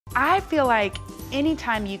I feel like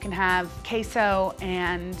anytime you can have queso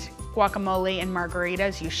and guacamole and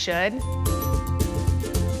margaritas, you should.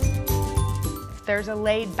 There's a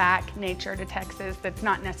laid-back nature to Texas that's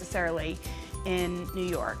not necessarily in New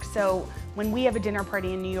York. So when we have a dinner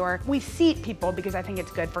party in New York, we seat people because I think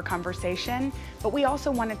it's good for conversation, but we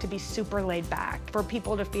also want it to be super laid back for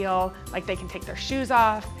people to feel like they can take their shoes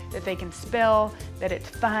off, that they can spill, that it's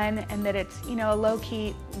fun, and that it's, you know, a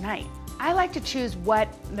low-key night. I like to choose what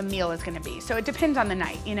the meal is gonna be. So it depends on the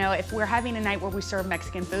night. You know, if we're having a night where we serve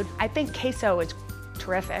Mexican food, I think queso is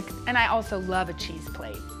terrific. And I also love a cheese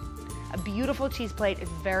plate. A beautiful cheese plate is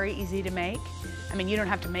very easy to make. I mean, you don't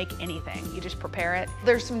have to make anything, you just prepare it.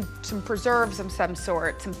 There's some preserves of some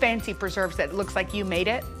sort, some fancy preserves that looks like you made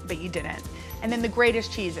it, but you didn't. And then the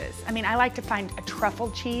greatest cheeses. I mean, I like to find a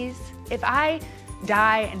truffle cheese. If I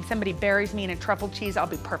die and somebody buries me in a truffle cheese, I'll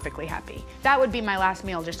be perfectly happy. That would be my last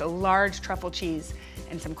meal, just a large truffle cheese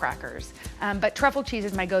and some crackers. But truffle cheese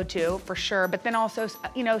is my go-to for sure, but then also,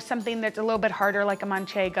 you know, something that's a little bit harder like a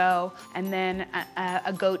manchego, and then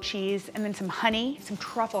a goat cheese, and then some honey, some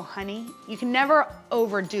truffle honey. You can never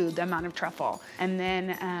overdo the amount of truffle. And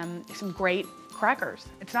then some great crackers.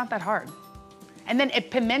 It's not that hard. And then a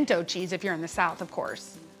pimento cheese if you're in the South, of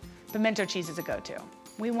course. Pimento cheese is a go-to.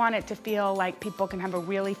 We want it to feel like people can have a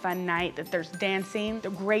really fun night, that there's dancing,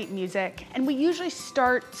 there's great music. And we usually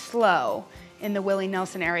start slow in the Willie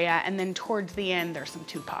Nelson area, and then towards the end, there's some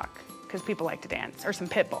Tupac, because people like to dance, or some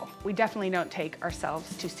Pitbull. We definitely don't take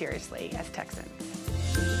ourselves too seriously as Texans.